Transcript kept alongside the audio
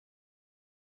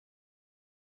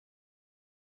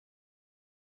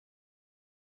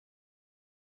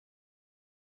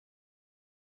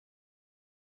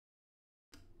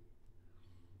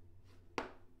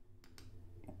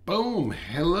Boom.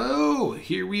 Hello.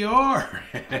 Here we are.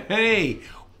 Hey.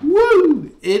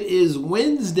 Woo. It is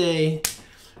Wednesday.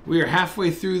 We are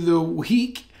halfway through the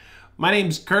week. My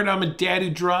name's Kurt. I'm a dad who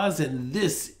draws, and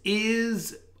this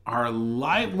is our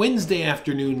live Wednesday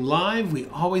afternoon live. We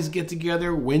always get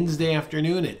together Wednesday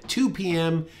afternoon at 2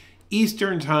 p.m.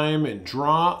 Eastern Time and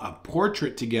draw a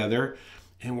portrait together.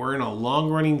 And we're in a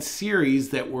long-running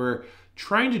series that we're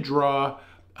trying to draw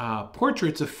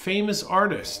portraits of famous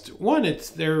artists. One,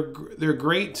 they're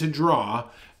great to draw.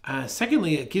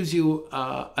 Secondly, it gives you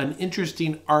an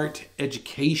interesting art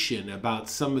education about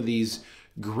some of these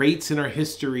greats in our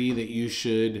history that you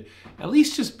should at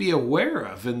least just be aware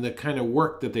of and the kind of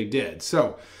work that they did.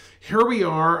 So here we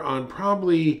are on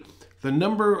probably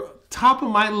the top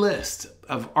of my list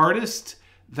of artists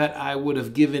that I would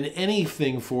have given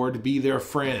anything for to be their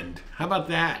friend. How about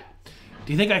that?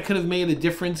 Do you think I could have made a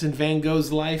difference in Van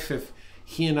Gogh's life if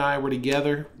he and I were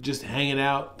together, just hanging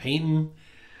out, painting?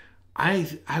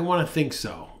 I want to think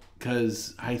so,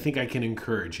 because I think I can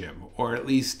encourage him, or at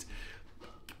least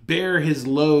bear his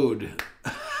load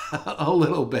a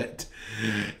little bit.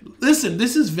 Listen,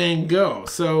 this is Van Gogh.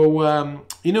 So,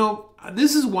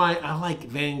 this is why I like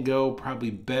Van Gogh probably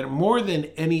better, more than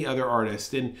any other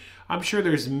artist. And I'm sure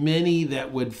there's many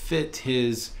that would fit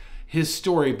his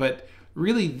story, but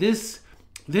really this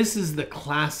is the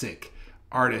classic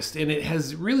artist, and it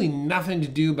has really nothing to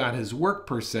do about his work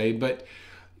per se, but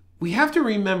we have to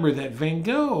remember that Van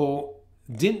Gogh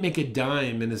didn't make a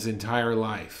dime in his entire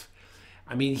life.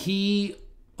 I mean,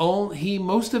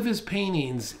 most of his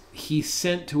paintings he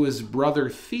sent to his brother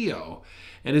Theo,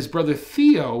 and his brother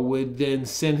Theo would then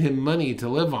send him money to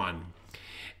live on.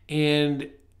 And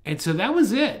so that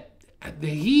was it.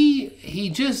 He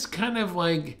just kind of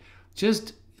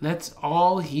that's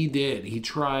all he did. He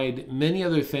tried many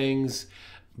other things,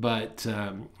 but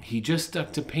he just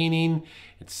stuck to painting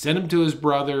and sent them to his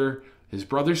brother. His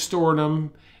brother stored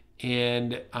them.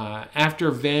 And after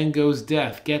Van Gogh's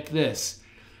death, get this,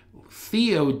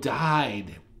 Theo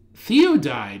died. Theo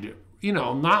died,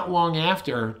 not long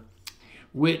after,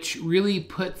 which really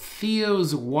put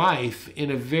Theo's wife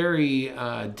in a very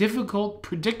difficult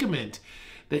predicament,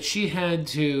 that she had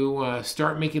to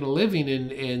start making a living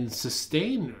and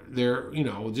sustain their,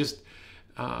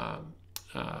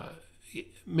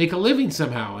 make a living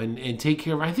somehow and take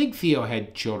care of, I think Theo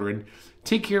had children,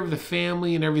 take care of the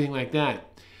family and everything like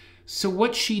that. So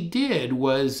what she did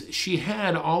was, she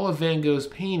had all of Van Gogh's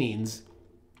paintings.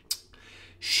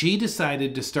 She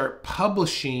decided to start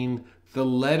publishing the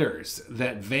letters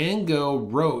that Van Gogh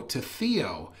wrote to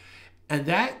Theo. And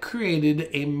that created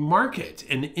a market,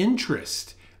 an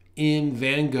interest in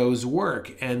Van Gogh's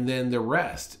work, and then the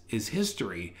rest is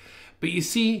history. But you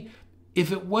see,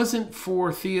 if it wasn't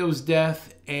for Theo's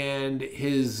death and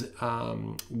his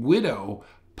widow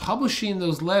publishing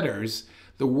those letters,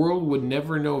 the world would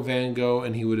never know Van Gogh,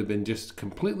 and he would have been just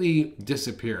completely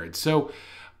disappeared. So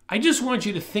I just want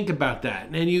you to think about that.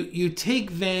 And you take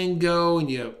Van Gogh and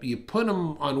you put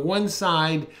him on one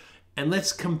side, and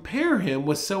let's compare him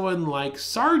with someone like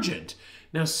Sargent.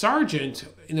 Now, Sargent,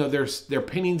 their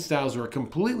painting styles were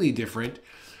completely different,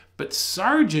 but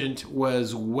Sargent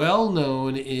was well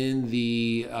known in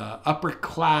the upper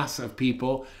class of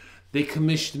people. They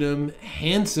commissioned him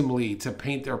handsomely to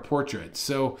paint their portraits.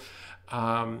 So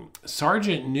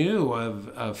Sargent knew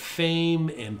of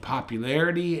fame and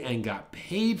popularity and got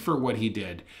paid for what he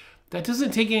did. That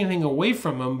doesn't take anything away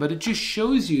from him, but it just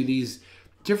shows you these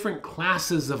different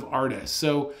classes of artists.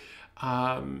 So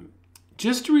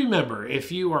just to remember,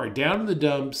 if you are down in the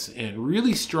dumps and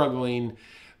really struggling,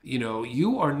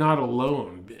 you are not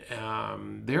alone.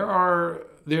 There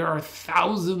are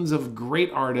thousands of great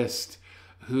artists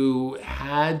who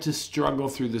had to struggle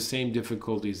through the same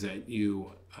difficulties that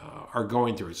you are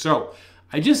going through. So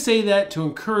I just say that to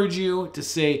encourage you to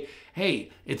say, hey,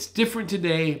 it's different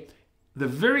today. The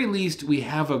very least, we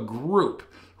have a group.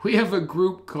 We have a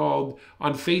group called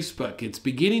on Facebook. It's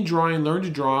Beginning Drawing, Learn to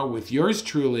Draw with yours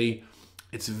truly.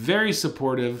 It's very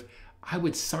supportive. I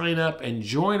would sign up and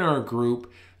join our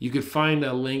group. You could find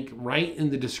a link right in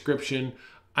the description.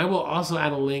 I will also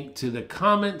add a link to the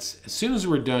comments as soon as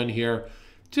we're done here.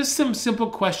 Just some simple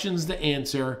questions to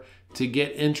answer to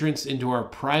get entrance into our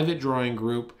private drawing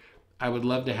group. I would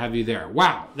love to have you there.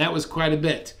 Wow, that was quite a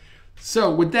bit.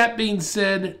 So with that being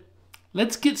said,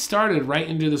 let's get started right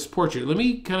into this portrait. Let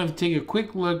me kind of take a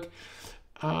quick look.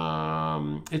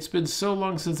 It's been so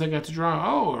long since I got to draw.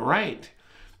 Oh, all right.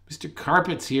 Mr.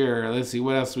 Carpet's here. Let's see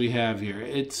what else we have here.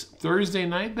 It's Thursday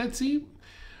night, Betsy.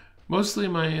 Mostly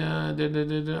my,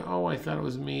 oh, I thought it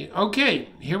was me. Okay,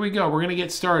 here we go. We're going to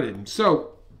get started.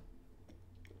 So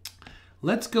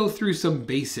let's go through some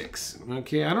basics.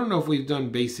 Okay, I don't know if we've done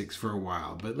basics for a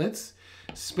while, but let's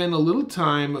spend a little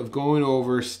time of going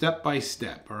over step by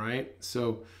step, all right?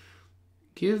 So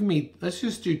let's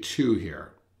just do 2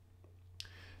 here.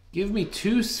 Give me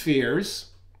 2 spheres.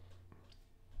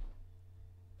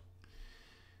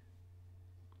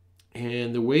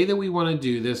 And the way that we want to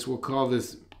do this, we'll call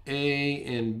this A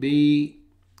and B.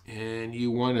 And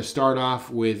you want to start off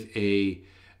with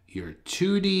your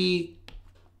 2D,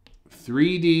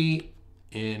 3D,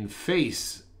 and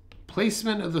face,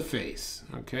 placement of the face.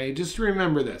 Okay, just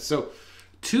remember this. So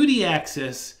 2D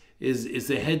axis is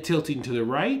the head tilting to the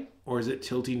right or is it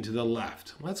tilting to the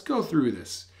left? Let's go through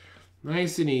this.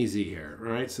 Nice and easy here.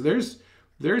 All right, so there's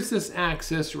this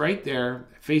axis right there.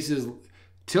 Face is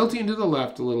tilting to the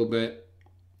left a little bit.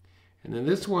 And then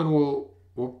this one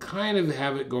we'll kind of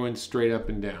have it going straight up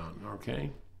and down,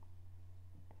 okay?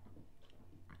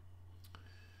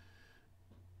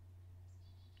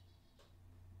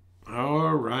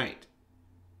 All right.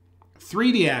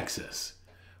 3D axis.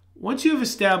 Once you have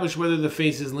established whether the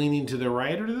face is leaning to the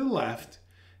right or to the left,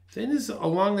 then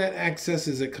along that axis,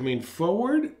 is it coming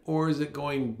forward or is it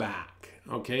going back?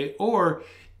 Okay, or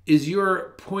is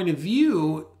your point of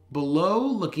view below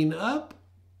looking up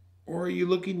or are you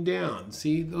looking down?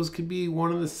 See, those could be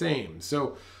one and the same.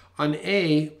 So on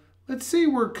A, let's say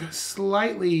we're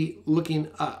slightly looking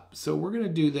up. So we're going to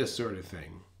do this sort of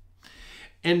thing.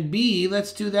 And B,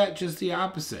 let's do that just the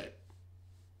opposite.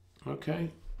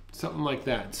 Okay, something like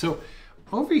that. So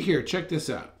over here, check this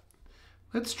out.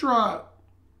 Let's draw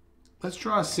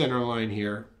a center line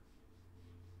here.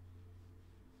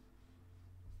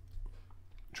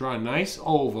 Draw a nice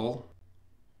oval.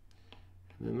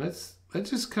 And then let's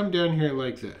just come down here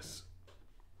like this.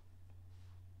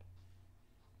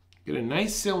 Get a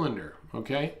nice cylinder,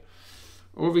 okay?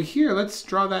 Over here, let's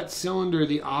draw that cylinder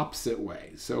the opposite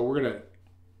way. So we're gonna,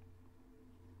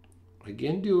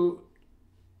 again, do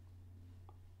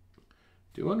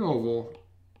an oval,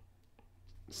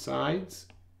 sides,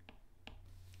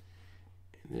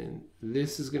 and then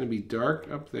this is gonna be dark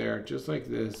up there, just like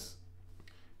this,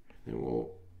 and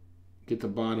we'll get the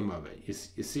bottom of it.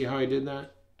 You see how I did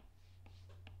that?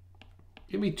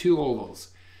 Give me 2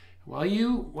 ovals. While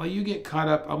you get caught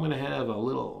up, I'm gonna have a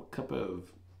little cup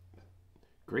of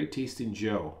great tasting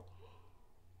Joe.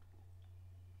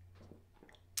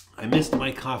 I missed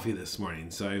my coffee this morning,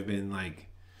 so I've been like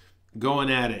going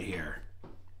at it here.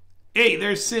 Hey,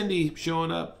 there's Cindy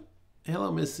showing up.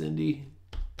 Hello, Miss Cindy.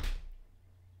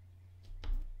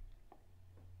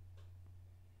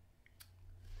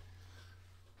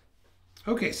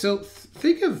 Okay, so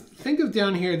think of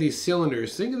down here these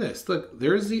cylinders. Think of this. Look,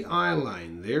 there's the eye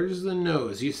line. There's the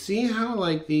nose. You see how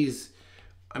like these,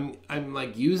 I'm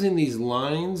like using these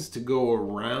lines to go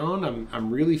around.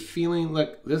 I'm really feeling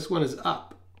like this one is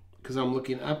up because I'm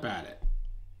looking up at it.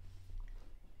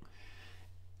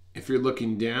 If you're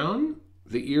looking down,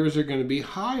 the ears are going to be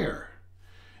higher.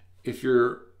 If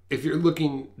you're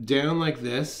looking down like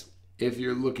this, if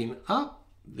you're looking up,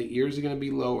 the ears are going to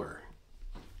be lower.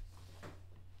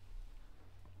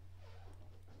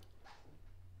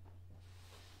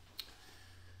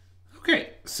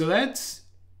 Okay, so that's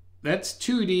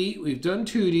 2D. We've done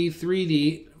 2D,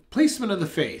 3D, placement of the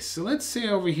face. So let's say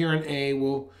over here in A,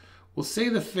 we'll say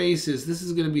the face is, this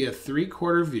is going to be a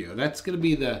 3/4 view. That's going to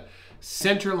be the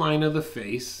center line of the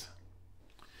face.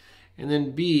 And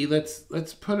then B,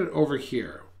 let's put it over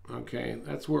here. Okay,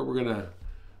 that's where we're going to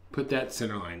put that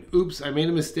center line. Oops, I made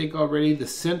a mistake already. The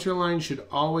center line should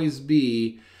always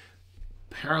be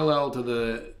parallel to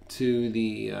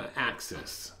the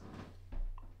axis.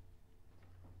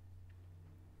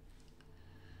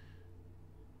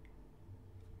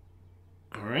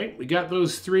 All right, we got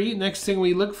those 3. Next thing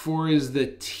we look for is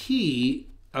the T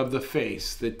of the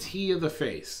face. The T of the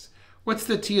face. What's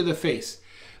the T of the face?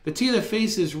 The T of the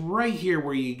face is right here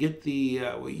where you get the,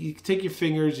 you take your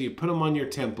fingers, you put them on your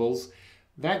temples.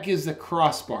 That gives the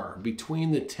crossbar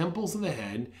between the temples of the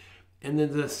head, and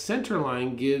then the center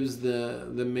line gives the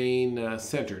main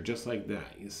center, just like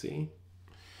that, you see?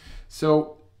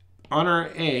 So on our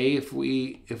A, if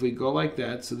we go like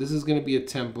that, so this is going to be a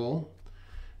temple.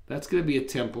 That's going to be a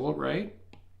temple, right?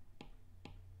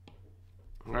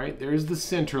 All right, there's the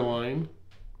center line.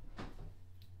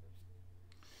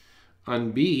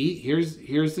 On B,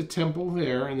 here's the temple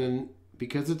there, and then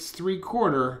because it's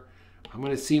 3/4, I'm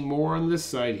going to see more on this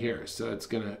side here. So it's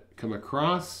going to come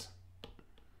across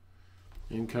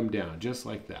and come down, just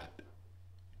like that.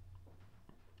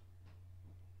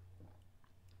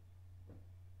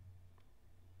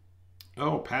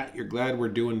 Oh, Pat, you're glad we're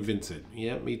doing Vincent.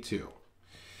 Yeah, me too.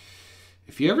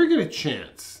 If you ever get a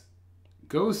chance,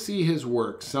 Go see his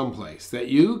work someplace that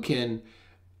you could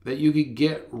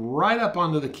get right up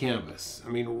onto the canvas. I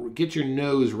mean, get your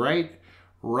nose right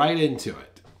into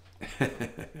it.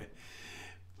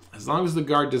 As long as the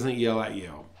guard doesn't yell at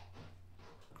you.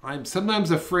 I'm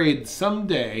sometimes afraid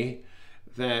someday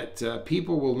that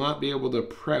people will not be able to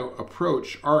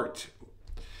approach art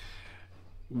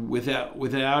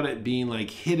without it being like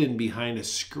hidden behind a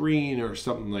screen or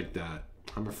something like that.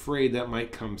 I'm afraid that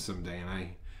might come someday,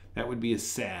 and that would be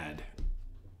sad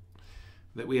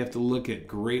that we have to look at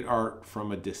great art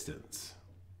from a distance.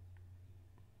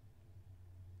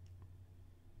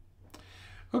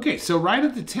 Okay, so right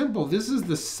at the temple, this is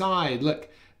the side. Look,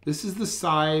 this is the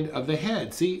side of the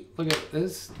head. See, look at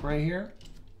this right here.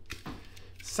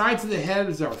 Sides of the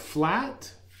head are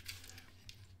flat,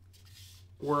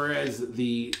 whereas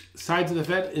the sides of the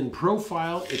head in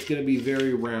profile, it's going to be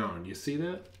very round. You see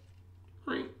that?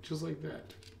 Right, just like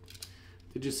that.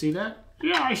 Did you see that?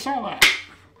 Yeah, I saw that.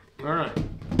 All right.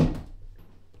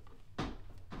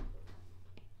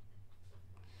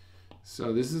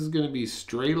 So this is going to be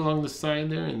straight along the side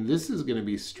there, and this is going to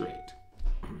be straight.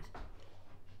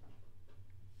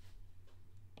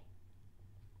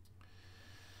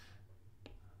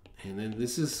 And then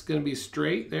this is going to be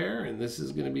straight there, and this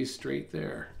is going to be straight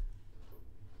there.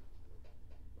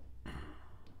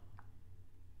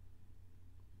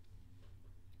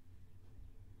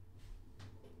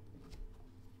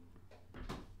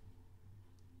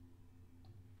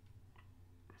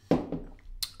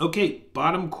 Okay,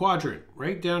 bottom quadrant,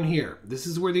 right down here. This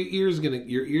is where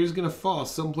your ear's gonna fall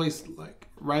someplace like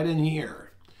right in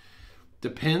here.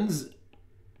 Depends,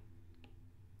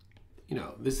 you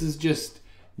know, this is just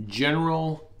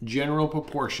general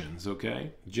proportions,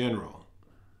 okay? General.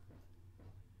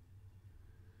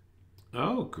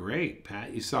 Oh, great,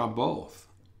 Pat, you saw both.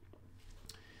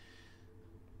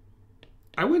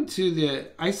 I went to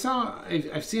I've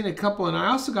seen a couple, and I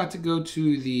also got to go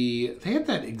to they had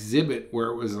that exhibit where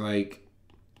it was like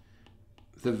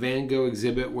the Van Gogh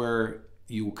exhibit where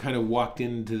you kind of walked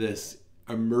into this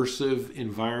immersive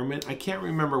environment. I can't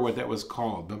remember what that was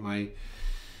called, but my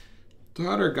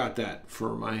daughter got that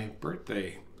for my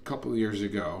birthday a couple of years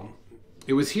ago.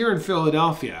 It was here in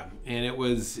Philadelphia, and it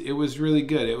was really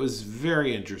good. It was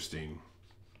very interesting.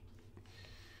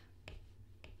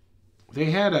 They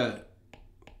had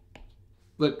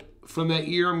look, from that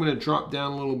ear, I'm going to drop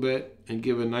down a little bit and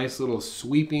give a nice little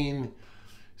sweeping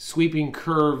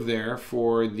curve there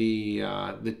for the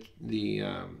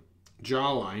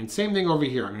jawline. Same thing over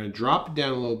here. I'm going to drop it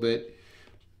down a little bit,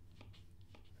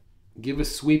 give a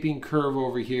sweeping curve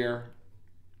over here,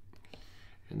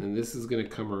 and then this is going to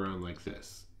come around like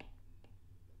this.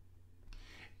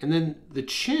 And then the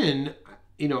chin,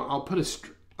 you know, I'll put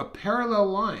a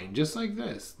parallel line just like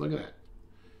this. Look at that.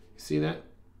 See that?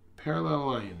 Parallel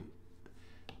line.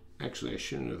 Actually, I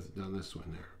shouldn't have done this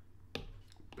one there.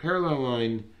 Parallel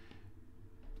line,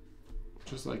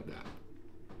 just like that.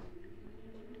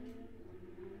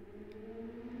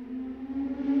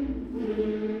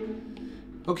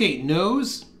 Okay,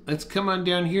 nose. Let's come on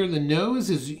down here. The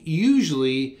nose is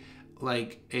usually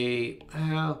like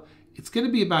it's going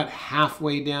to be about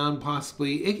halfway down,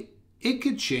 possibly. It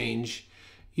could change.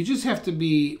 You just have to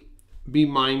be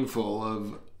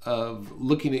mindful of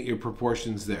looking at your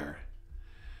proportions there.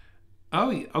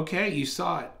 Oh, okay, you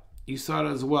saw it. You saw it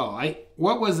as well.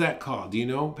 What was that called? Do you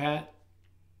know, Pat?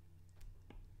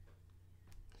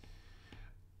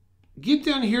 Get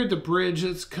down here at the bridge.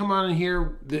 Let's come on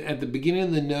here at the beginning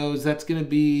of the nose. That's going to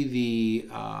be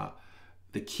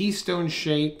the keystone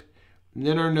shape. And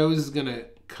then our nose is going to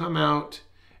come out,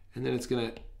 and then it's going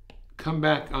to come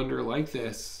back under like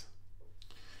this.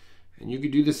 And you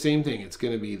could do the same thing. It's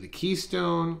going to be the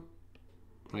keystone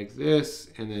like this,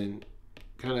 and then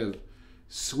kind of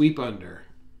sweep under.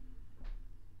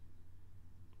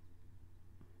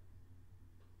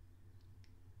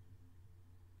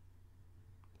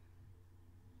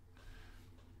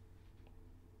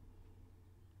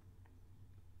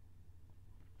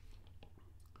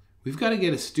 We've got to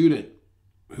get a student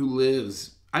who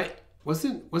lives.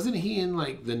 Wasn't he in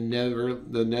like the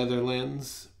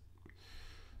Netherlands?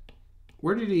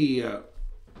 Where did he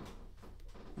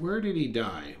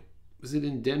die? Was it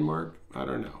in Denmark? I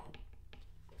don't know.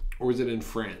 Or was it in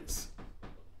France?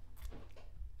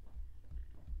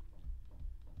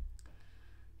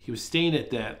 He was staying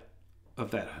at that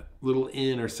little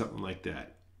inn or something like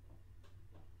that.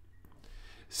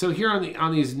 So here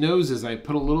on these noses, I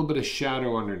put a little bit of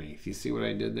shadow underneath. You see what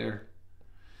I did there?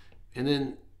 And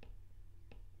then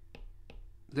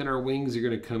our wings are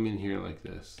going to come in here like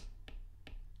this.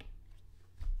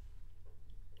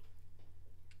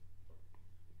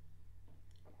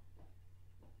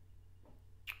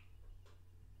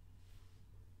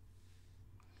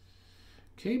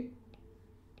 Okay.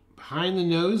 Behind the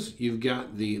nose, you've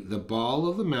got the ball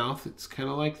of the mouth. It's kind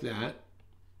of like that.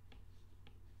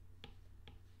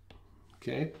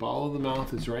 Okay, ball of the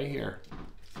mouth is right here.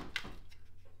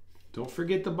 Don't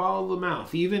forget the ball of the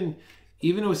mouth. Even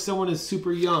if someone is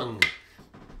super young,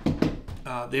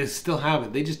 they still have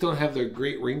it. They just don't have their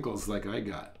great wrinkles like I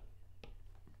got.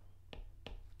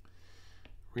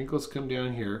 Wrinkles come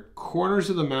down here.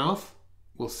 Corners of the mouth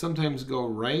will sometimes go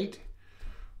right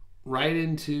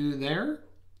into there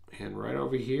and right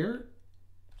over here.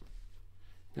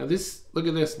 Now this, look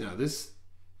at this now.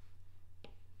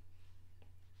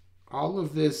 All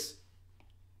of this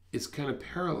is kind of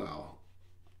parallel.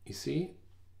 You see?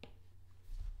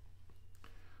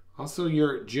 Also,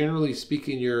 generally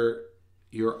speaking, your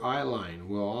eye line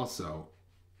will also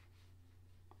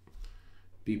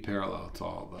be parallel to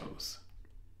all those.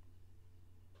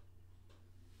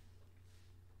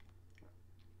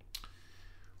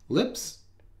 Lips.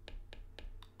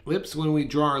 Lips, when we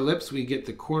draw our lips, we get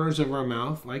the corners of our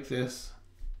mouth like this.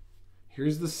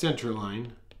 Here's the center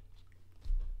line.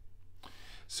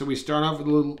 So we start off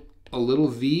with a little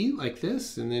V like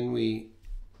this, and then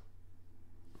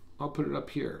I'll put it up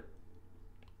here.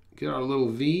 Get our little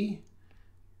V,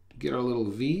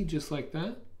 just like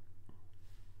that.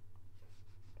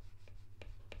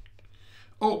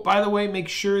 Oh, by the way, make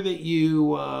sure that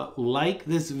you like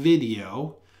this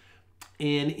video,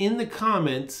 and in the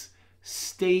comments,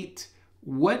 state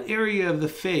what area of the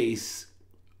face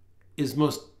is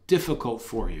most difficult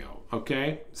for you,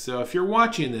 okay? So if you're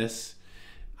watching this,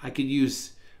 I could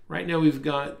use, right now we've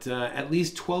got at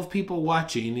least 12 people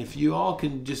watching. If you all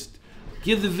can just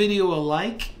give the video a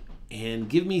like and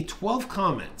give me 12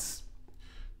 comments.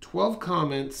 12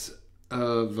 comments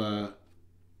of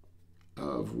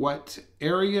what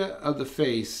area of the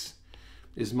face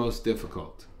is most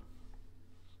difficult.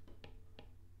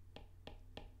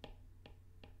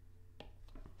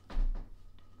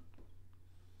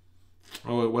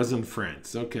 Oh, it was in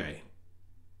France. Okay.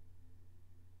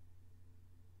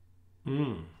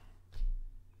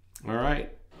 All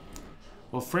right.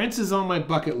 Well, France is on my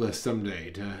bucket list someday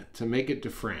to make it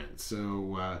to France.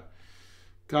 So,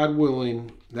 God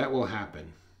willing, that will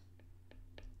happen.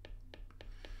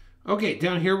 Okay,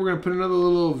 down here we're going to put another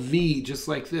little V just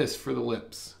like this for the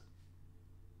lips.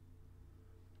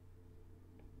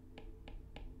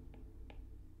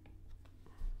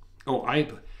 Oh,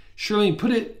 Shirley,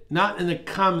 put it not in the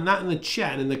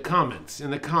chat, in the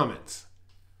comments.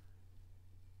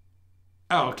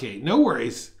 Oh, okay, no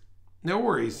worries. No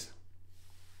worries.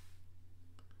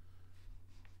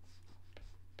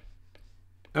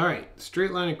 All right,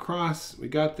 straight line across, we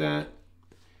got that.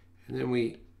 And then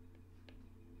we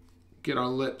get our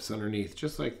lips underneath,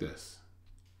 just like this.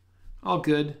 All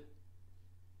good.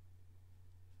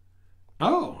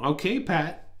 Oh, okay,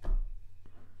 Pat.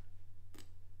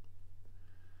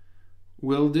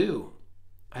 Will do.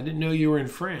 I didn't know you were in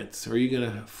France. Are you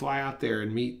going to fly out there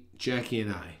and meet Jackie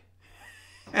and I?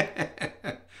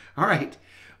 All right.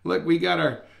 Look, we got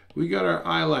our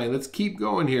eye line. Let's keep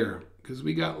going here because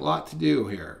we got a lot to do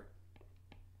here.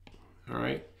 All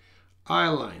right. Eye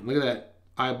line. Look at that.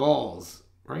 Eyeballs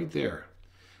right there.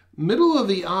 Middle of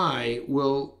the eye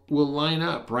will line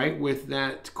up right with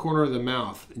that corner of the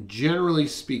mouth, generally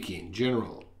speaking,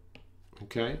 general.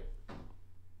 Okay?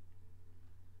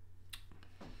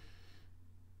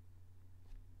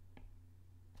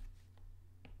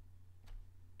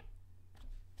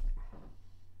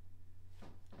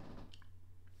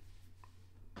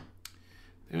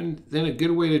 And then a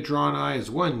good way to draw an eye is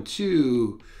 1,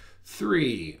 2,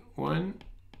 3. 1,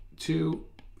 2,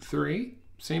 3.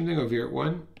 Same thing over here.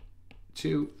 1,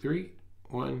 2, 3.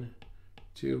 1,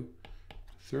 2,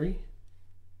 3.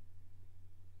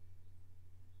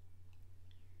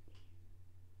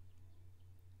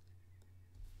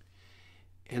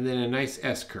 And then a nice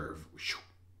S curve.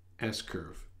 S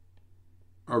curve.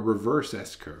 A reverse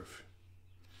S curve.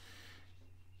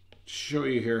 Show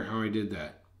you here how I did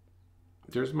that.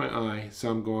 There's my eye, so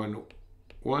I'm going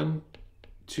 1,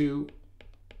 2,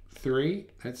 3.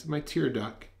 That's my tear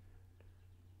duct.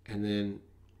 And then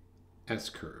S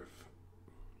curve.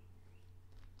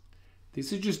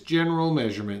 These are just general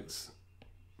measurements.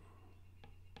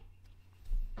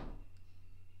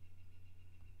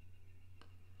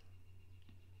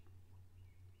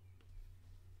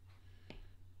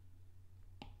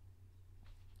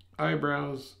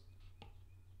 Eyebrows.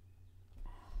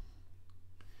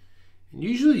 And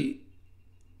usually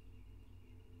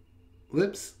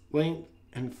lips, length,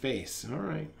 and face. All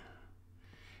right.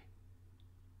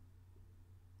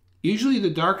 Usually the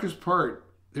darkest part,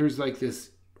 there's like this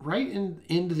right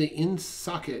into the in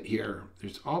socket here.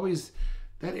 There's always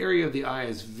That area of the eye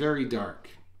is very dark.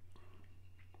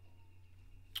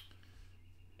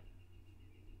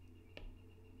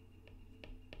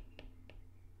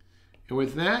 And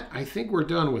with that, I think we're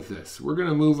done with this. We're going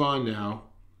to move on now.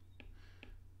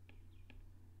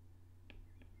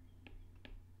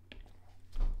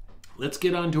 Let's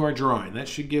get on to our drawing. That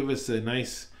should give us a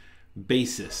nice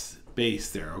base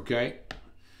there, okay?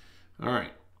 All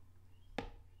right.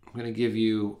 I'm going to give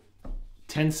you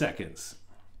 10 seconds.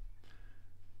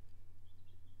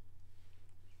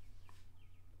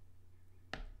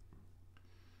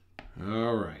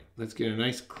 All right. Let's get a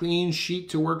nice clean sheet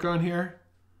to work on here.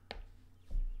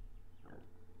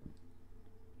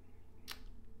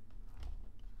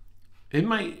 It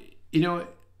might, you know,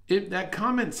 that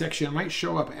comment section might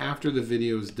show up after the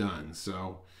video is done.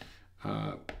 So,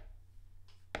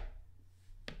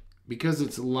 because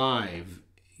it's live,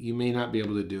 you may not be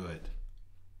able to do it.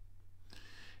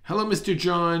 Hello, Mr.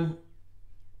 John.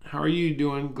 How are you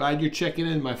doing? Glad you're checking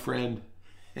in, my friend.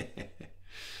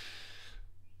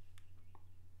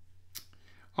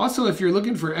 Also, if you're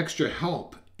looking for extra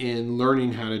help in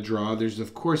learning how to draw, there's,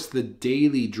 of course, the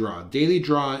Daily Draw. Daily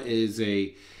Draw is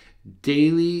a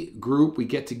daily group. We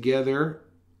get together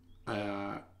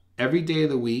every day of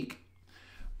the week,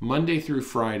 Monday through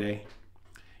Friday,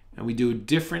 and we do a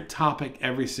different topic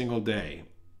every single day.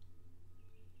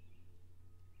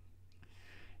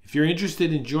 If you're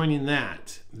interested in joining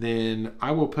that, then I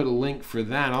will put a link for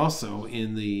that also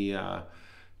in the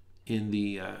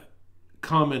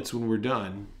comments when we're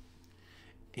done.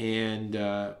 And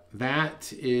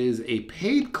that is a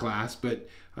paid class, but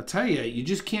I'll tell you, you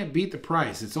just can't beat the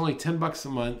price. It's only $10 a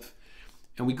month,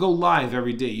 and we go live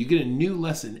every day. You get a new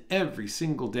lesson every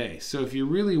single day. So if you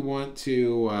really want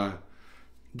to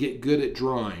get good at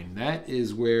drawing,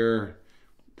 that's where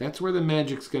the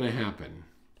magic's going to happen.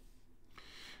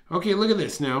 Okay, look at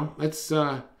this now. Let's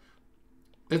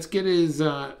get his.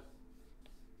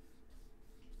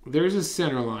 There's his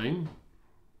center line.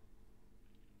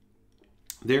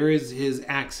 There is his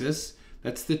axis.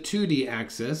 That's the 2D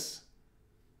axis.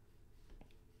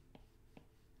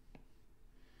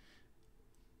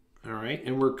 All right,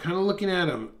 and we're kind of looking at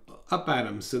him, up at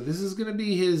him. So this is going to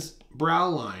be his brow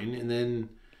line, and then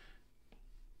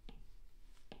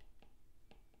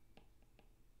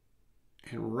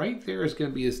right there is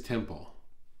going to be his temple.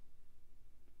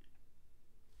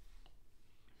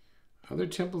 Other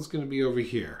temple is going to be over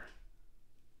here.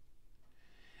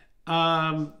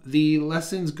 The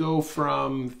lessons go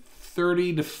from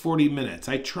 30 to 40 minutes.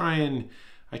 I try and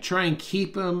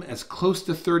keep them as close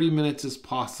to 30 minutes as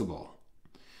possible.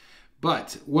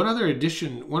 But one other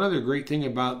great thing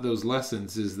about those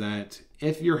lessons is that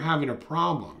if you're having a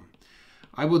problem,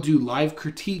 I will do live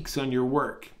critiques on your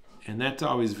work, and that's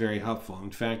always very helpful.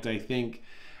 In fact, I think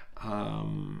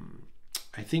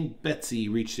Betsy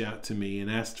reached out to me and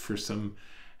asked for some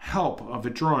help of a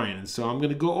drawing, and so I'm going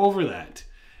to go over that.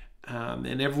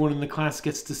 And everyone in the class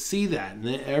gets to see that, and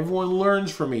everyone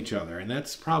learns from each other, and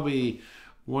that's probably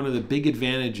one of the big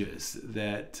advantages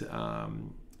that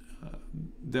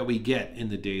we get in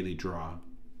the Daily Draw.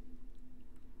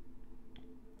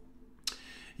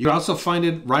 You can also find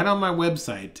it right on my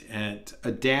website at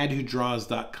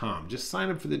adadwhodraws.com. Just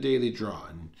sign up for the Daily Draw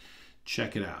and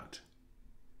check it out.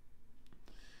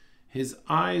 His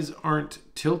eyes aren't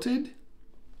tilted.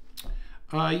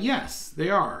 Yes, they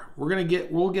are.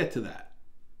 We'll get to that.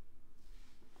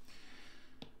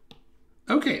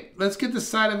 Okay, let's get the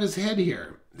side of his head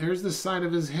here. There's the side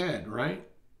of his head, right?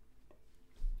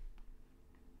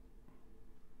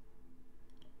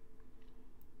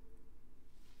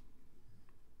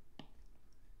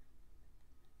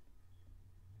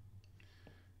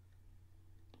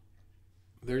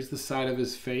 There's the side of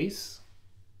his face.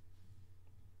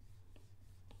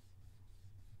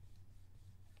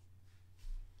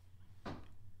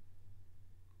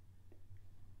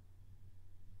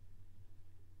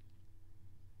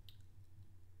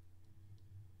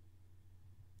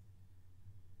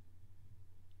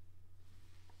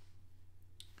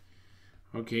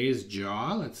 Okay, his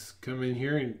jaw. Let's come in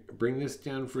here and bring this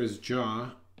down for his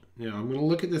jaw. Now, I'm going to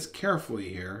look at this carefully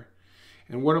here.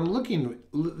 And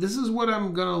this is what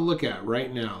I'm going to look at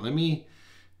right now. Let me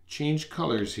change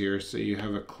colors here so you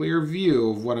have a clear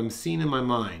view of what I'm seeing in my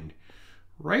mind.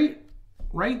 Right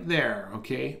there,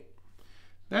 okay?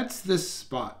 That's this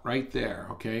spot right there,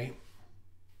 okay?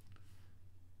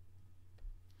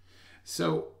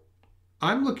 So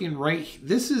I'm looking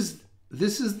this is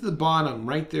the bottom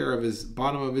right there of his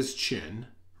bottom of his chin,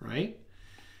 right?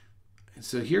 And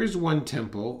so here's one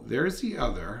temple, there's the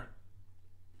other.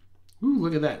 Ooh,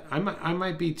 look at that. I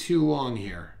might be too long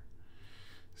here.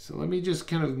 So let me just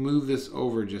kind of move this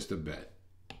over just a bit.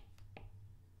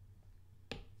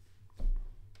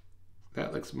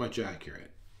 That looks much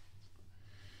accurate.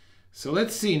 So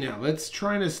let's see now. Let's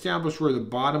try and establish where the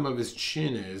bottom of his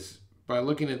chin is by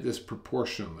looking at this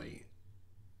proportionally.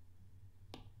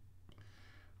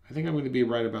 I think I'm going to be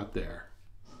right about there.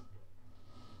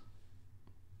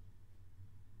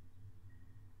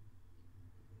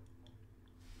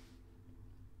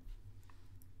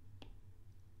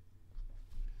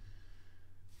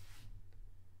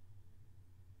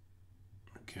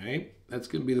 Okay, that's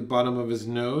going to be the bottom of his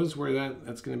nose, where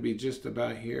that's going to be just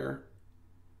about here.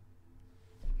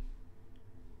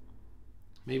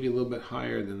 Maybe a little bit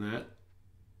higher than that.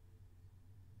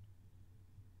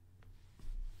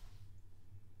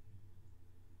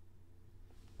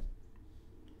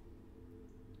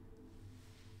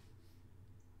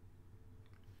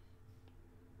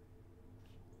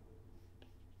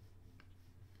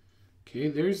 Okay,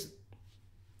 there's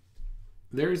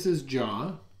his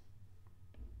jaw.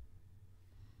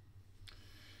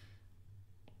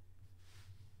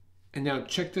 And now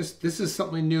check this. This is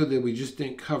something new that we just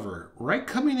didn't cover. Right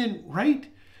coming in, right?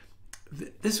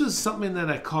 This was something that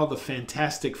I call the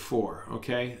Fantastic Four,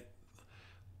 okay?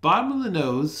 Bottom of the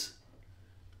nose,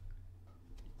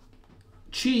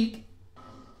 cheek,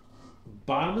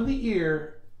 bottom of the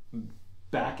ear,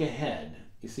 back of head.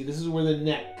 You see, this is where the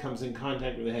neck comes in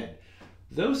contact with the head.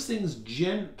 Those things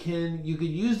you could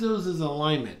use those as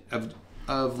alignment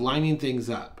of lining things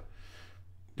up.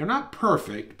 They're not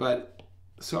perfect, but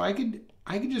so I could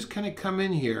just kind of come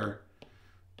in here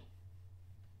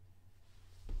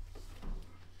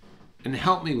and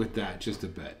help me with that just a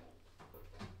bit.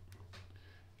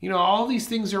 You know, all these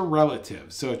things are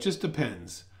relative, so it just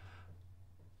depends.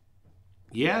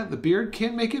 Yeah, the beard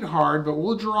can make it hard, but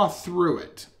we'll draw through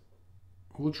it.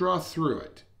 We'll draw through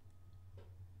it.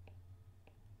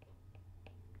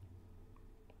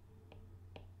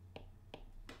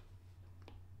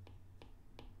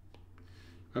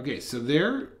 Okay, so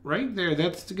there, right there,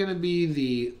 that's going to be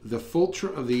the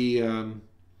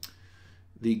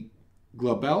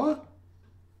glabella,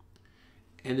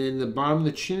 and then the bottom of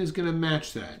the chin is going to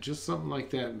match that, just something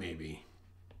like that, maybe.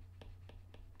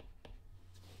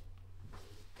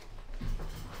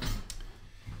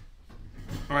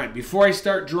 All right, before I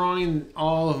start drawing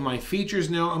all of my features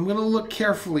now, I'm going to look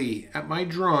carefully at my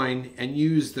drawing and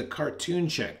use the cartoon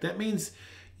check. That means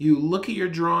you look at your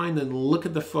drawing, then look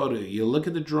at the photo. You look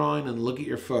at the drawing and look at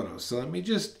your photo. So let me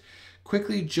just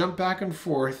quickly jump back and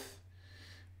forth.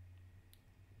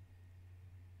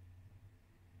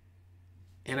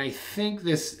 And I think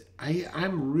this,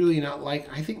 I'm really not like,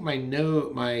 I think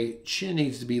my chin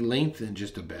needs to be lengthened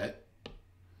just a bit.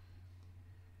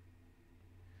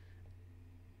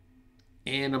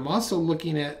 And I'm also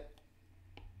looking at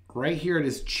right here at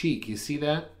his cheek. You see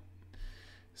that?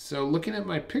 So looking at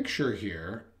my picture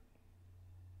here,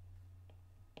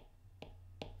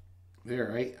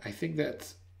 there, I think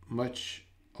that's a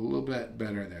little bit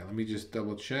better there. Let me just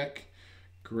double check.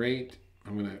 Great.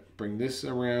 I'm going to bring this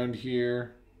around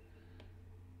here.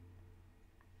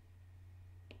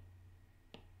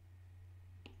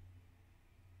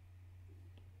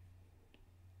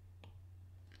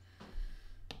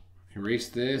 Erase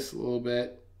this a little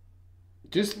bit.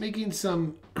 Just making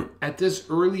some, at this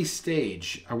early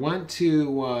stage, I want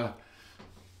to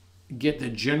get the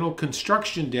general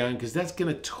construction down because that's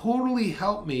going to totally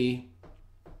help me.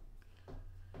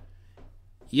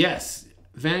 Yes,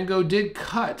 Van Gogh did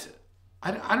cut.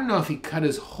 I don't know if he cut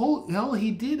his whole, hell, he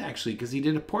did actually, because he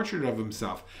did a portrait of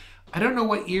himself. I don't know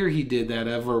what year he did that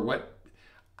of, or what,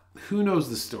 who knows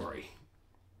the story.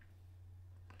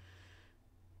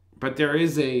 But there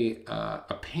is a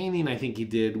painting I think he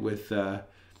did with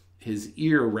his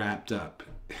ear wrapped up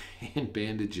in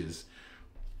bandages.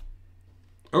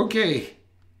 Okay.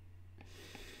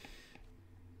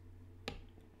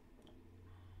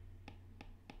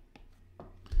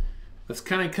 Let's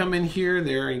kind of come in here,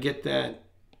 there, and get that.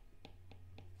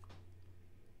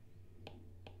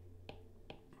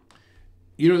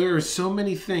 You know, there are so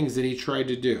many things that he tried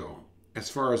to do as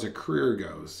far as a career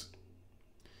goes.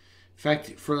 In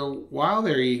fact, for a while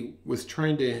there, he was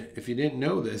trying to, if you didn't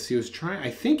know this,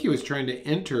 I think he was trying to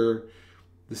enter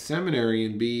the seminary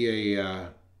and be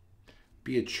a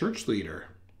church leader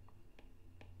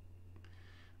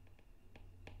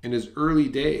in his early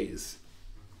days.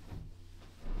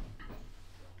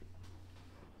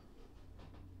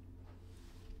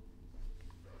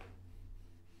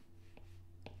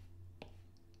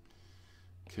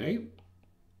 Okay,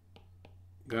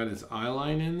 got his eye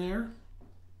line in there.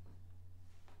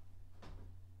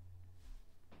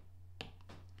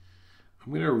 I'm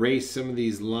I'm going to erase some of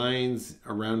these lines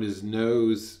around his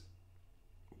nose,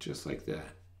 just like that.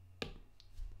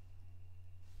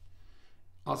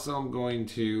 Also, I'm going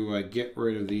to get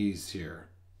rid of these here.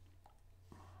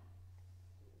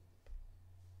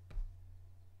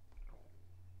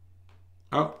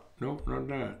 Oh, no, not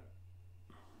that.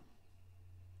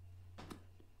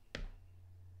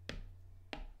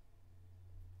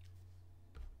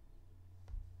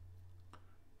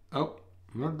 Oh,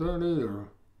 not that either.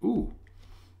 Ooh,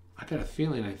 I got a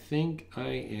feeling I think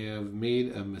I have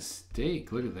made a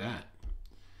mistake. Look at that.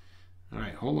 All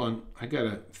right, hold on. I got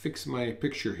to fix my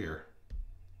picture here.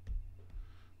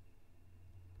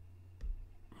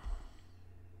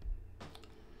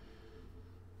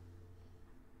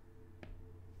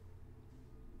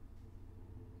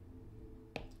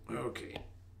 Okay.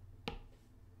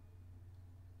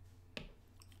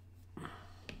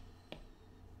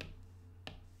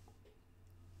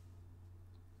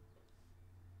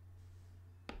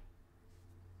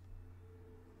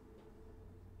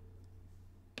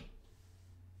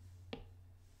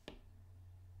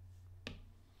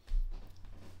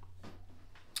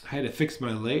 I had to fix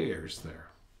my layers there.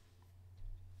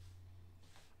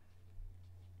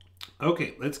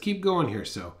 Okay, let's keep going here.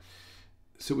 So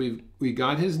we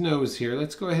got his nose here.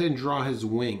 Let's go ahead and draw his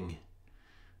wing.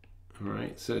 All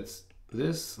right, so it's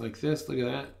this, like this, look at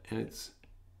that. And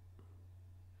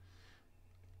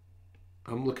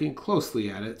I'm looking closely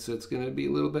at it, so it's gonna be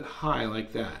a little bit high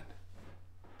like that.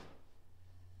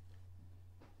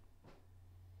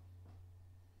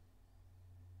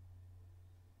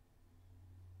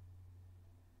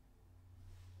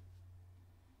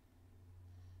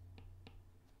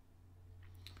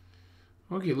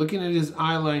 Okay, looking at his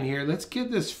eye line here, let's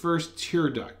get this first tear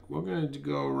duct. We're going to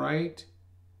go right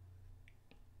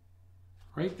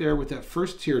there with that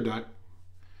first tear duct.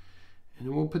 And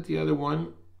then we'll put the other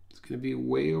one, it's going to be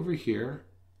way over here.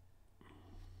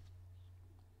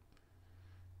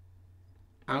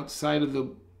 Outside of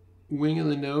the wing of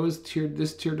the nose,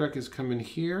 this tear duct is coming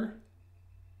here.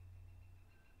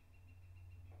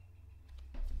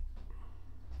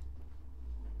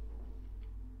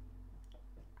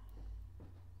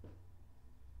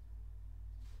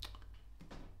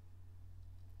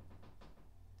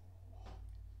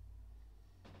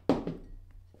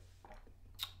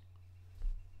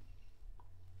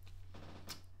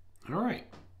 All right,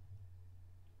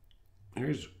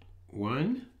 there's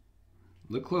one.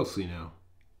 Look closely now.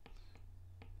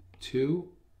 2,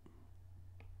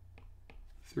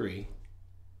 3.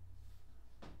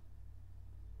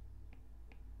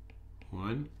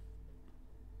 1,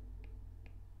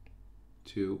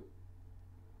 2,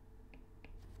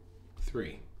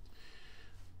 3.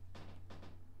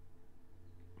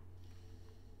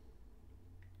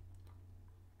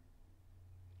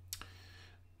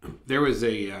 There was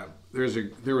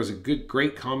a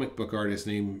great comic book artist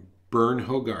named Bern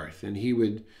Hogarth, and he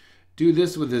would do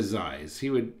this with his eyes. He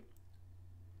would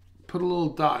put a little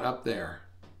dot up there,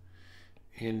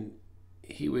 and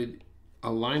he would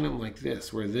align them like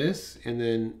this, where this, and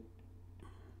then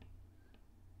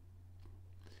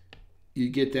you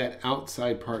get that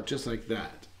outside part just like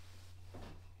that.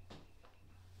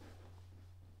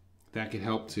 That could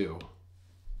help too.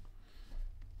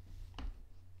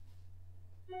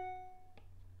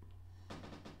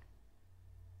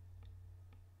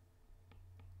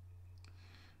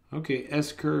 Okay,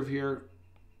 S curve here.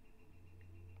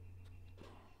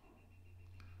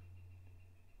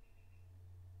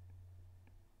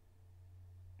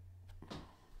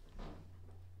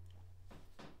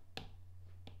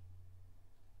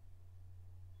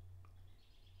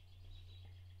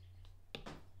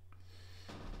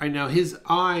 All right, now his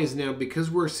eyes, now because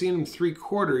we're seeing him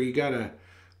 3/4,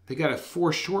 they gotta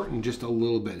foreshorten just a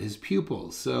little bit, his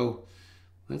pupils. So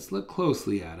let's look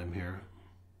closely at him here.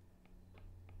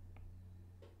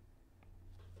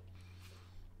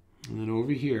 And then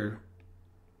over here,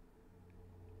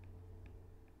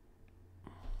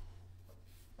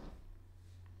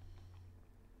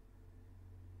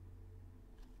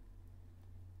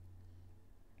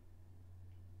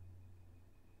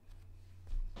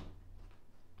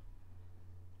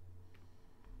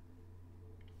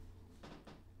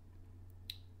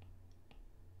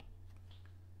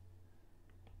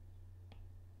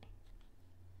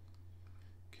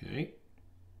 okay,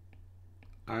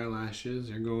 eyelashes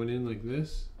are going in like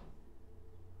this.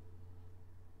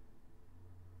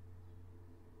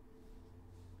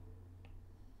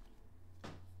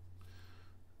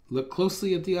 Look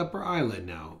closely at the upper eyelid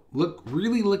now.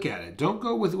 Really look at it. Don't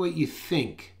go with what you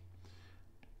think.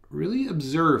 Really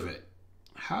observe it.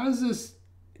 How does this,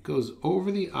 it goes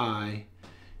over the eye,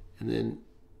 and then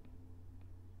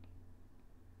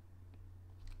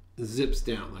zips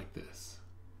down like this.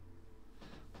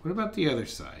 What about the other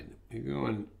side? You're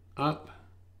going up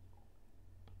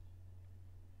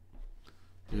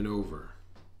and over.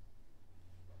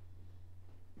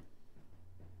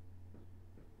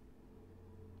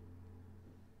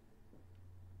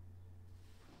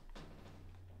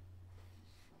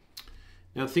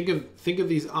 Now think of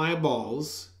these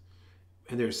eyeballs,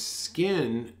 and there's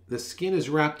skin. The skin is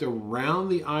wrapped around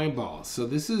the eyeball. So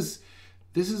this is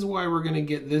why we're going to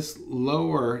get this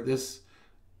lower. This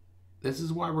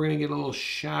is why we're going to get a little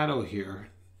shadow here.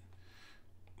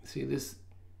 See, this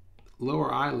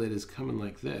lower eyelid is coming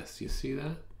like this. You see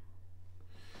that?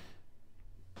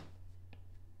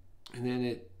 And then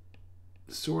it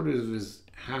sort of is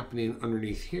happening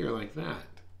underneath here like that.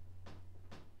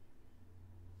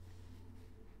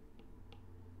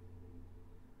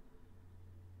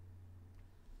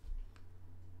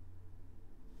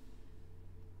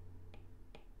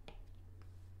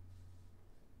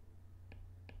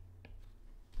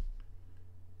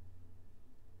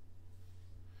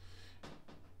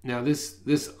 Now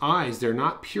this eyes, they're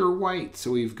not pure white,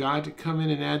 so we've got to come in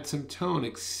and add some tone,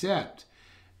 except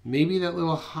maybe that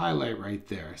little highlight right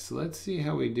there. So let's see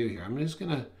how we do here. I'm just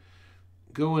gonna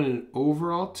go in an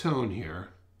overall tone here,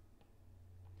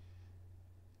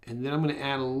 and then I'm gonna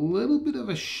add a little bit of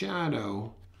a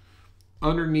shadow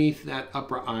underneath that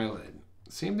upper eyelid.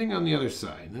 Same thing on the other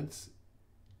side. That's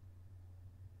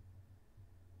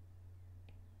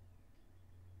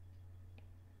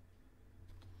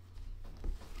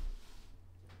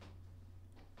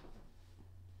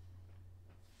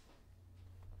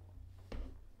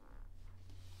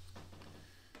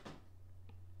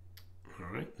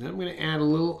all right. Then I'm going to add a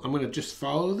little, I'm going to just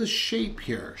follow the shape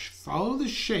here. Follow the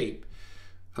shape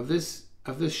of this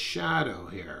shadow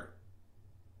here.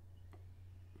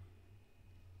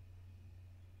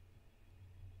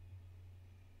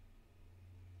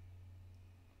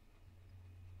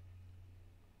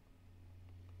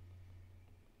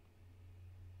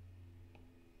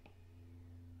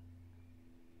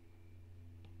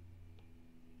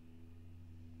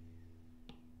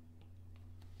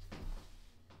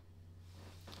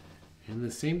 And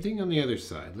the same thing on the other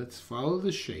side. Let's follow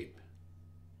the shape.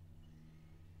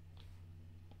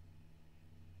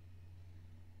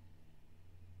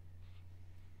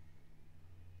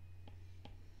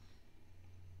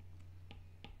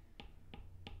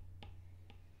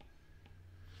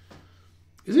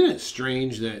 Isn't it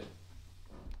strange that,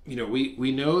 you know,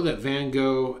 we know that Van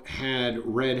Gogh had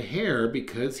red hair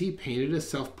because he painted a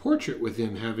self-portrait with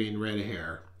him having red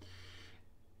hair.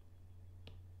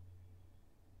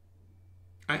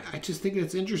 I just think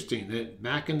it's interesting that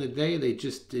back in the day, they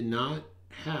just did not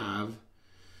have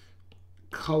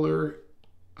color.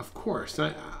 Of course,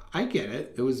 I get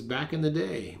it. It was back in the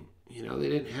day. You know, they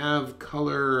didn't have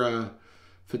color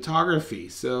photography.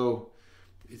 So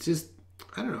it's just,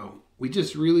 I don't know. We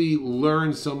just really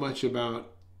learned so much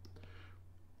about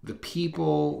the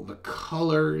people, the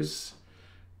colors,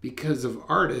 because of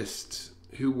artists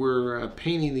who were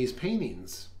painting these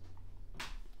paintings.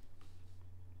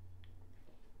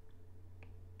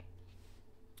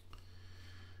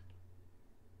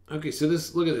 Okay, so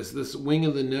this, look at this. This wing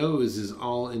of the nose is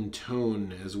all in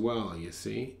tone as well, you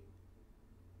see?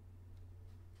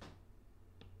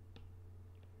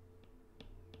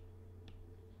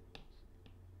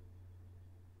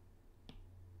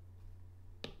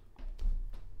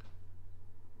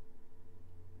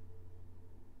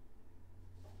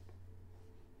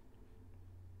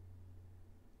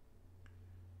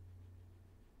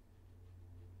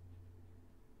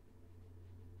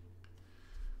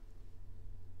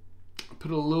 Put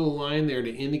a little line there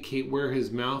to indicate where his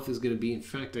mouth is going to be. In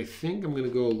fact, I think I'm going to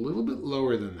go a little bit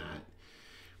lower than that.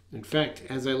 In fact,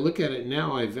 as I look at it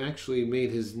now, I've actually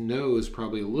made his nose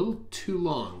probably a little too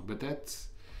long, but that's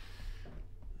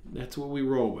what we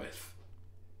roll with.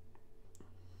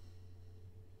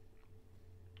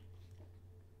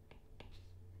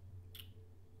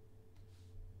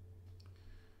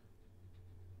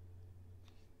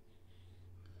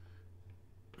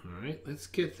 All right, let's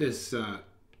get this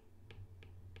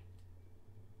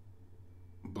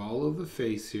ball of the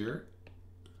face here.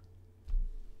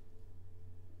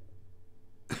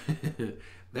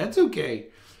 That's okay.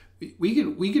 We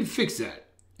can fix that.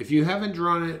 If you haven't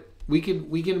drawn it, we can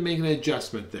make an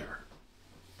adjustment there.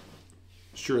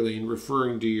 Surely, in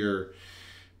referring to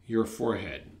your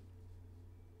forehead,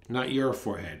 not your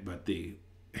forehead, but the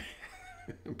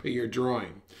but your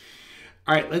drawing.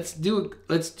 All right, let's do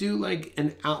like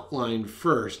an outline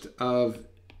first of.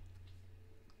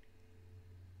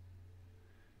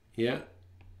 Yeah.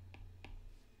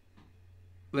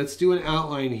 let's do an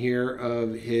outline here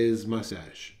of his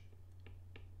mustache.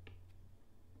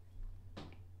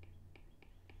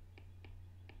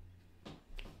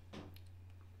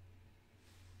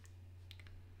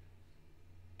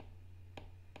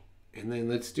 And then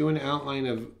let's do an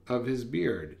outline of his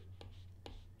beard.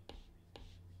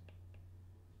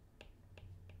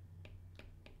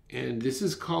 And this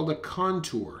is called a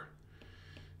contour.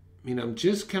 I mean, I'm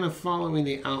just kind of following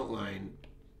the outline.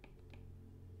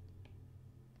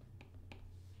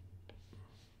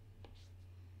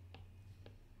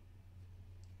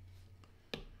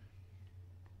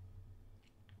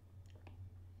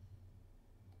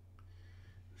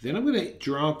 Then I'm going to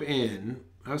drop in.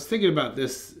 I was thinking about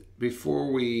this before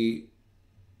I'm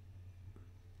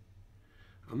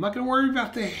not going to worry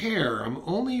about the hair. I'm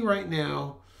only right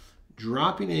now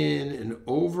dropping in an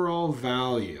overall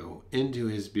value into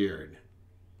his beard.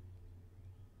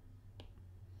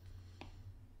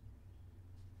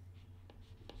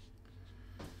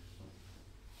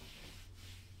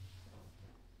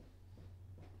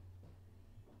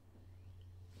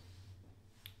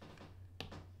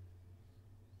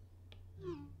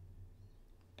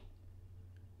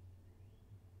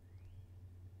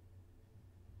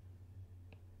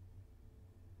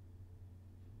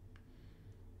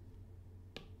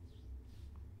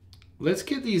 Let's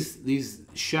get these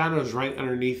shadows right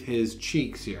underneath his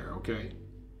cheeks here, okay?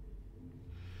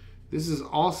 This is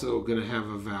also going to have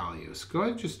a value. So go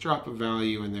ahead and just drop a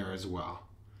value in there as well.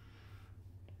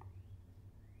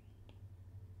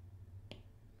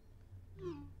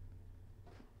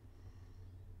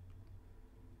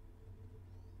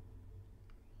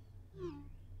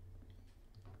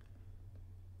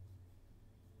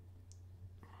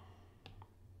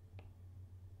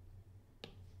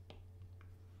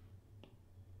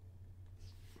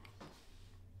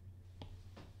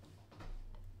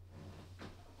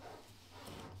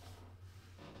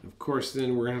 Of course,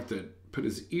 then we're going to have to put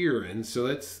his ear in, so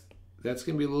that's going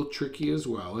to be a little tricky as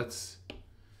well.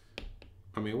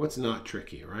 I mean, what's not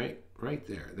tricky, right? Right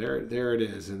there. There it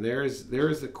is. And there's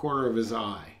the corner of his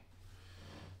eye.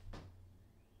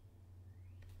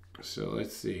 So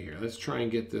let's see here. Let's try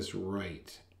and get this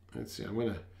right. Let's see. I'm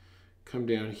going to come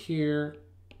down here.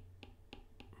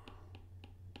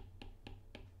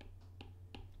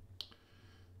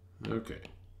 Okay.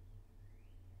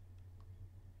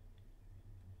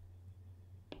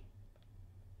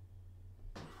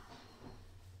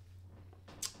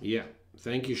 Yeah,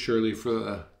 thank you, Shirley, for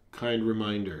the kind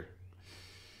reminder.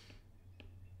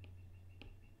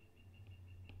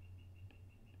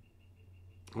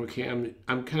 Okay,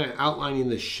 I'm kind of outlining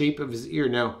the shape of his ear.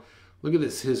 Now, look at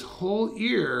this. His whole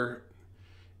ear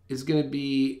is going to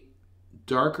be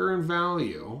darker in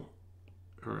value.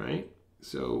 All right,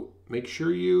 so make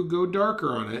sure you go darker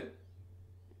on it.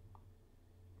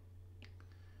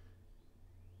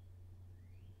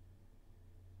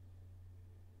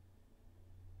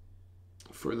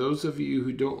 For those of you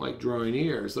who don't like drawing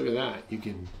ears, look at that. You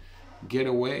can get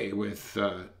away with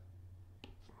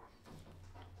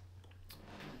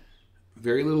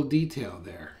very little detail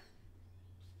there.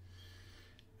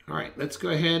 All right, let's go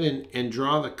ahead and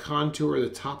draw the contour of the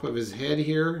top of his head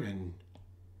here and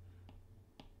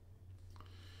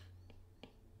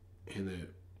the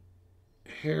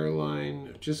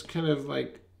hairline, just kind of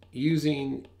like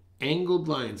using angled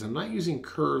lines. I'm not using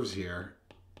curves here.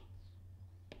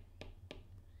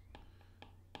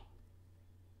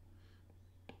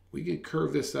 We could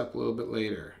curve this up a little bit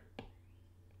later.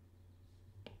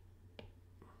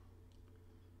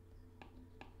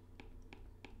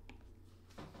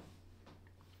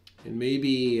 And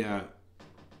maybe,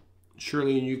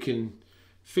 Shirley, you can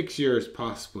fix yours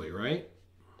possibly, right?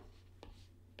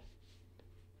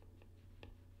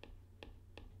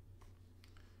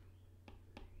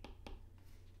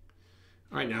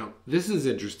 All right, now, this is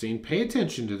interesting. Pay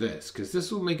attention to this, because this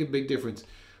will make a big difference.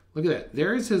 Look at that.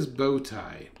 There's his bow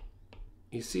tie.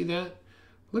 You see that?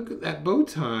 Look at that bow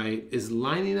tie is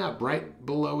lining up right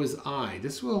below his eye.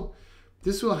 This will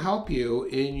help you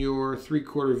in your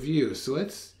 3/4 view. So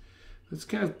let's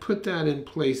kind of put that in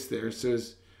place there. So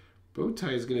his bow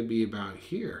tie is going to be about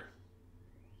here.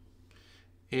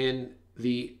 And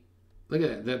look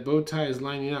at that bow tie is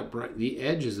lining up right the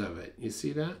edges of it. You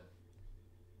see that?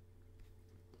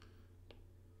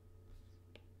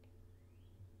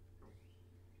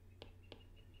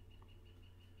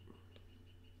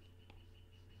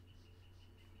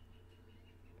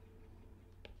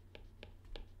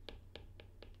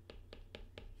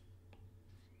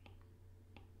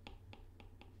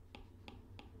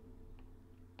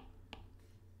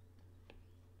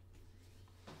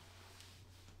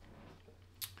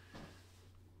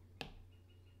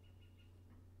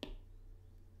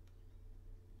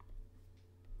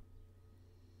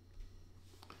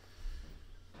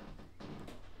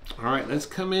 All right, let's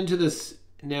come into this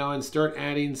now and start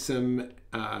adding some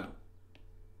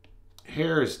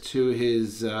hairs to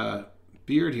his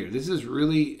beard here. This is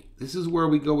where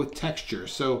we go with texture.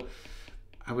 So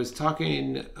I was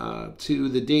talking to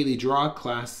the Daily Draw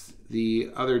class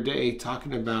the other day,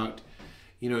 talking about,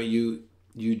 you know, you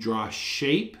draw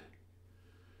shape,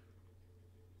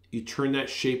 you turn that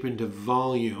shape into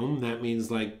volume. That means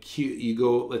like you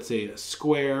go, let's say, a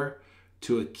square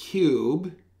to a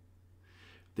cube,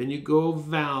 then you go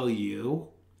value,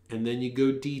 and then you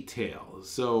go detail.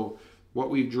 So what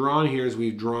we've drawn here is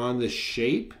we've drawn the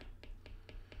shape,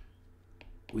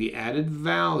 we added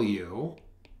value,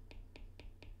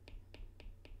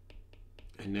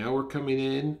 and now we're coming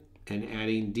in and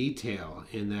adding detail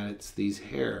in that it's these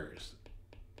hairs.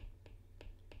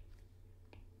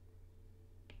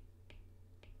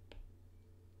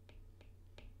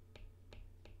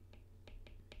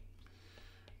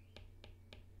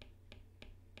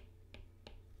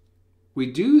 We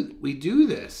do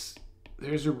this.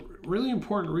 There's a really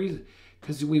important reason,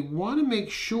 because we want to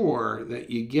make sure that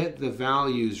you get the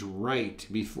values right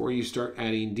before you start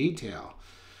adding detail.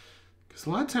 Because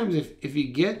a lot of times if you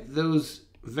get those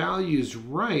values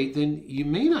right, then you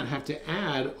may not have to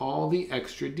add all the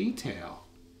extra detail.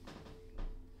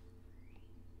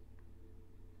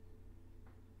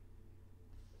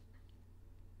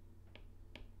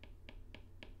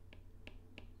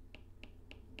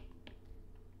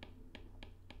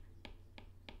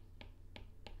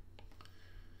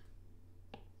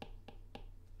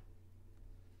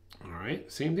 All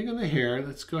right, same thing on the hair.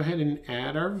 Let's go ahead and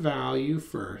add our value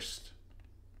first.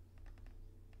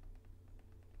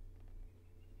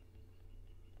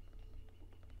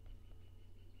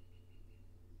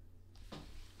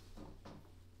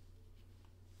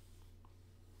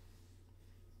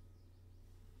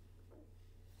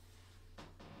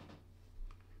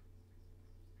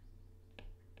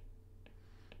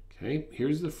 Okay,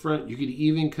 here's the front. You could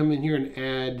even come in here and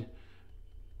add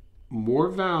more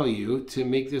value to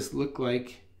make this look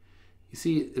like, you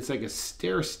see, it's like a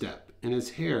stair step in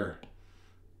his hair.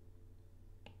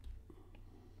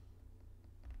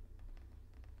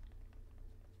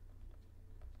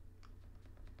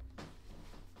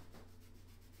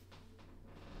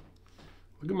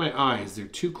 Look at my eyes, they're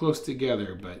too close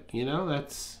together, but you know,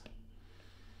 that's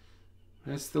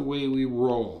the way we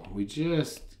roll. We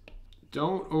just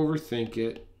don't overthink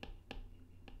it.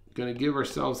 Going to give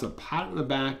ourselves a pat on the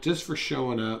back just for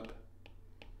showing up.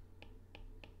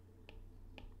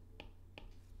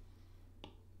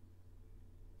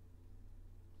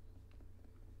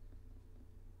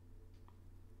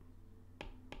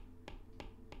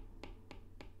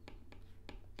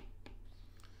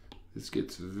 This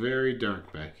gets very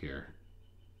dark back here.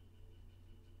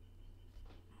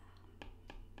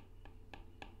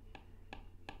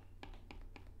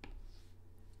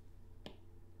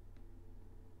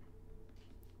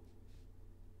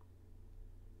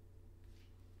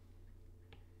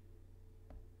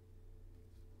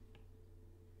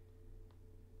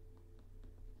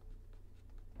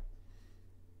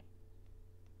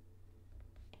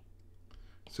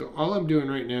 So all I'm doing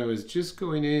right now is just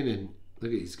going in and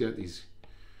look at, he's got these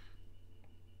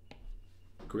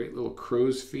great little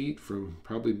crow's feet from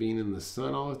probably being in the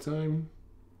sun all the time.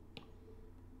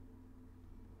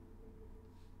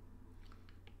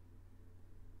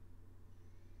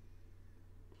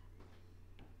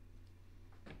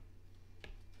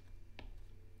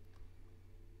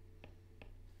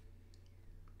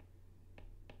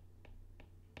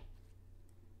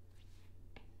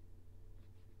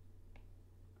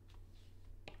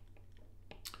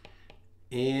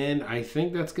 And I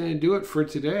think that's going to do it for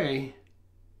today.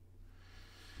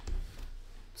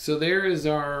 So there is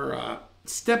our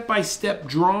step-by-step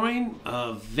drawing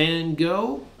of Van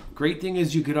Gogh. Great thing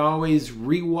is you could always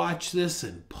rewatch this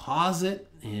and pause it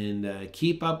and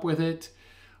keep up with it.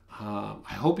 I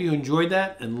hope you enjoyed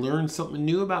that and learned something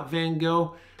new about Van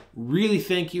Gogh. Really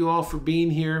thank you all for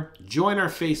being here. Join our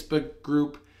Facebook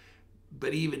group,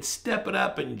 but even step it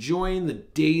up and join the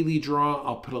Daily Draw.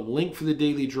 I'll put a link for the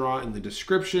Daily Draw in the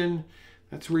description.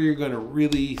 That's where you're going to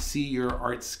really see your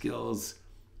art skills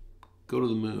go to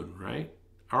the moon, right?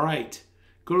 All right,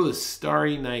 go to the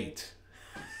starry night.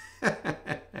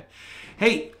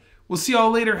 Hey, we'll see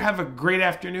y'all later. Have a great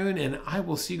afternoon, and I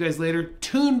will see you guys later.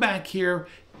 Tune back here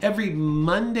every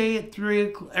Monday at 3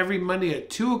 o'clock, every Monday at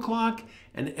 2 o'clock,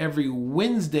 and every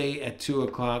Wednesday at 2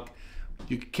 o'clock.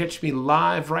 You can catch me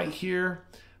live right here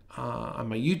on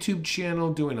my YouTube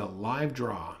channel doing a live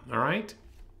draw. All right?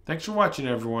 Thanks for watching,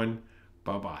 everyone.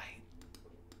 Bye-bye.